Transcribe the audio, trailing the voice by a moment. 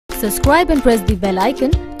Subscribe and press the bell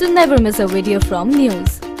icon to never miss a video from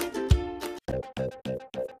NYOOOZ.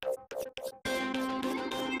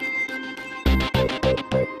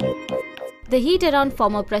 The heat around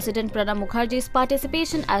former President Pranab Mukherjee's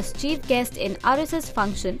participation as chief guest in RSS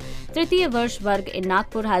function Tritiya Varsh Varg in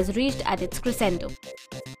Nagpur has reached at its crescendo.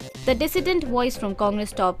 The dissident voice from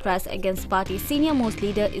Congress top brass against party's senior-most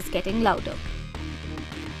leader is getting louder.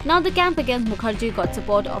 Now the camp against Mukherjee got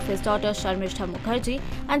support of his daughter Sharmistha Mukherjee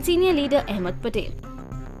and senior leader Ahmed Patel.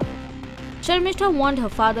 Sharmistha warned her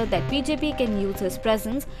father that BJP can use his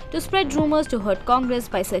presence to spread rumours to hurt Congress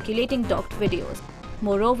by circulating docked videos.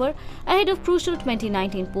 Moreover, ahead of crucial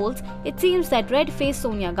 2019 polls, it seems that red-faced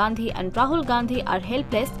Sonia Gandhi and Rahul Gandhi are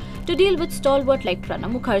helpless to deal with stalwart like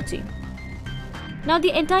Pranab Mukherjee. Now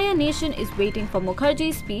the entire nation is waiting for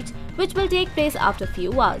Mukherjee's speech, which will take place after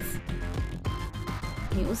few hours.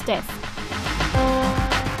 NYOOOZ Desk.